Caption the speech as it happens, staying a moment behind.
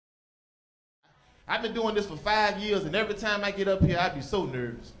I've been doing this for 5 years, and every time I get up here, I be so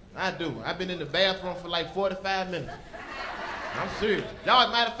nervous. I do. I've been in the bathroom for like 45 minutes. I'm serious. Y'all,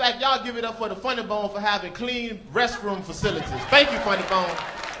 matter of fact, y'all give it up for the Funny Bone for having clean restroom facilities. Thank you, Funny Bone.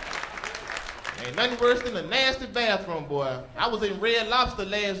 Ain't nothing worse than a nasty bathroom, boy. I was in Red Lobster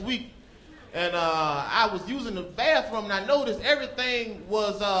last week, and I was using the bathroom, and I noticed everything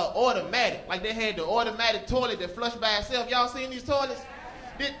was automatic. Like they had the automatic toilet that flushed by itself. Y'all seen these toilets?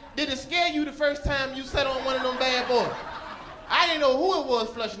 Did it scare you the first time you sat on one of them bad boys? I didn't know who it was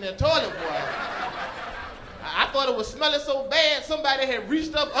flushing that toilet, boy. I thought it was smelling so bad, somebody had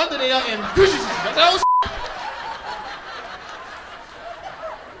reached up under there and oh,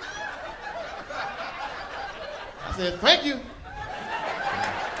 I said, thank you.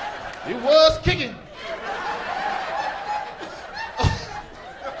 It was kicking.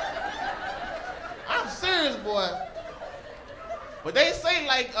 I'm serious, boy. But they say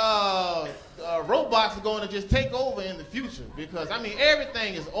like robots are going to just take over in the future because, I mean,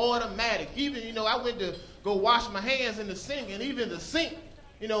 everything is automatic. Even, you know, I went to go wash my hands in the sink, and even the sink,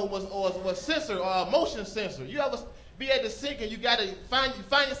 you know, was sensor or motion sensor. You ever be at the sink and you find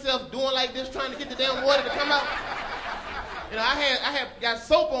yourself doing like this, trying to get the damn water to come out? You know, I had got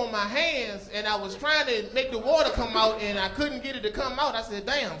soap on my hands, and I was trying to make the water come out, and I couldn't get it to come out. I said,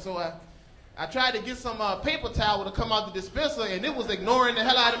 damn. So I tried to get some paper towel to come out the dispenser, and it was ignoring the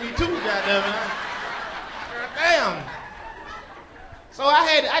hell out of me too, goddamn it. Damn. So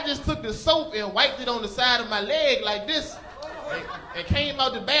I just took the soap and wiped it on the side of my leg like this, and came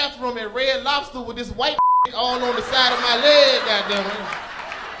out the bathroom at Red Lobster with this white all on the side of my leg, goddamn it.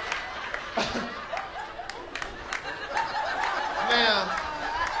 Now,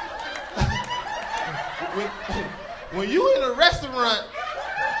 when you in a restaurant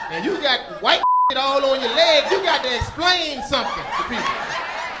and you got white all on your leg, you got to explain something to people.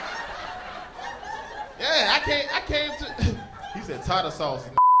 Yeah, I came to, he said tartar sauce.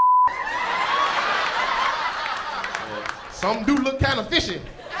 Some do look kind of fishy.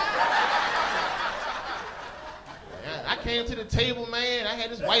 I came to the table, man. I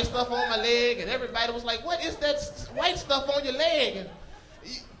had this white stuff on my leg, and everybody was like, what is that white stuff on your leg? And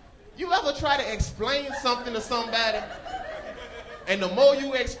you ever try to explain something to somebody, and the more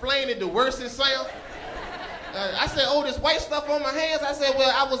you explain it, the worse it sounds? I said, oh, this white stuff on my hands. I said,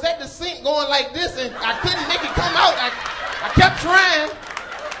 well, I was at the sink going like this, and I couldn't make it come out. I kept trying.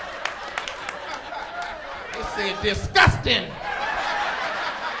 They said, disgusting.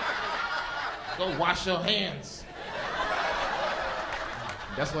 Go wash your hands.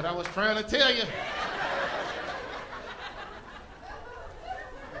 That's what I was trying to tell you.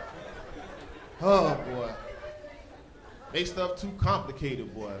 Oh, boy. They stuff too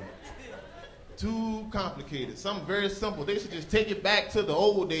complicated, boy. Too complicated. Something very simple. They should just take it back to the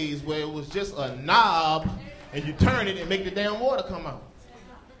old days where it was just a knob and you turn it and make the damn water come out.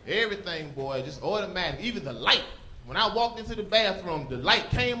 Everything, boy, just automatic. Even the light. When I walked into the bathroom, the light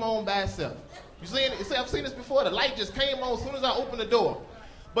came on by itself. You seen it? I've seen this before. The light just came on as soon as I opened the door.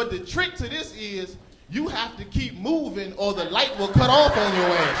 But the trick to this is you have to keep moving or the light will cut off on your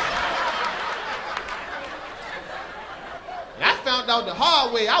ass. And I found out the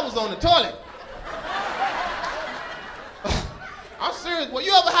hard way. I was on the toilet. I'm serious. Well,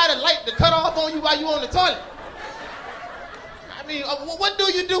 you ever had a light to cut off on you while you on the toilet? I mean, what do?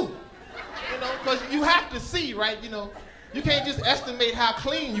 You know, because you have to see, right? You know, you can't just estimate how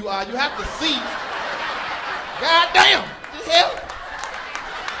clean you are. You have to see. God damn. The hell?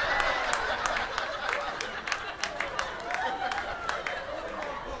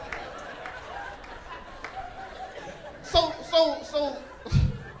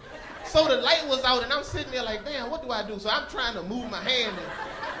 So the light was out, and I'm sitting there like, damn, what do I do? So I'm trying to move my hand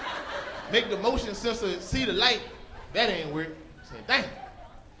and make the motion sensor see the light. That ain't work. I said, damn.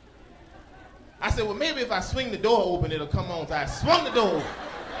 I said, well, maybe if I swing the door open, it'll come on. So I swung the door open.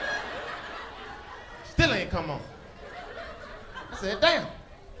 Still ain't come on. I said, damn.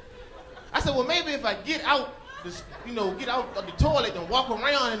 I said, well, maybe if I get out, get out of the toilet and walk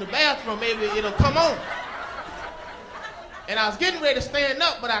around in the bathroom, maybe it'll come on. And I was getting ready to stand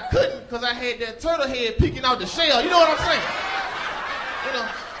up, but I couldn't because I had that turtle head peeking out the shell. You know what I'm saying? You know,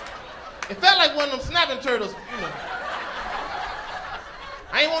 it felt like one of them snapping turtles, you know.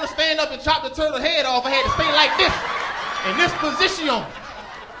 I didn't want to stand up and chop the turtle head off. I had to stay like this, in this position.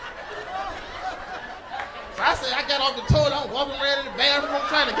 So I said, I got off the toilet, I'm walking around in the bathroom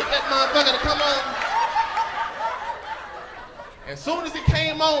trying to get that motherfucker to come on. As soon as it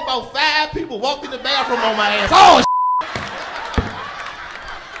came on, about 5 people walked in the bathroom on my ass. Oh,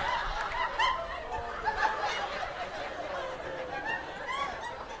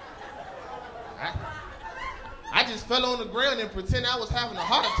 I just fell on the ground and pretend I was having a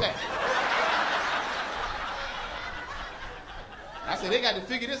heart attack. I said, they got to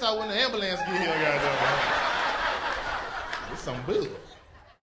figure this out when the ambulance get here, goddamn. It's some bull.